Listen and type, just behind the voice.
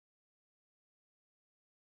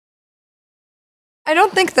I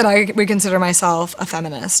don't think that I would consider myself a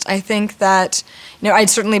feminist. I think that, I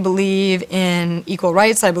certainly believe in equal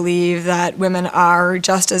rights. I believe that women are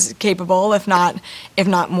just as capable, if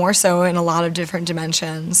not more so, in a lot of different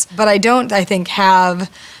dimensions. But I don't, I think, have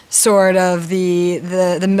sort of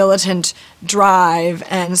the militant drive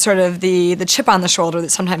and sort of the chip on the shoulder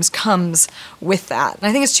that sometimes comes with that. And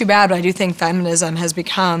I think it's too bad, but I do think feminism has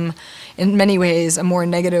become, in many ways, a more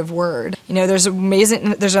negative word.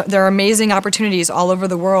 There are amazing opportunities all over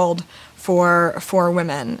the world for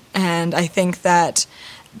women, and I think that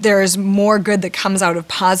there's more good that comes out of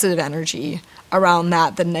positive energy around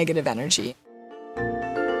that than negative energy.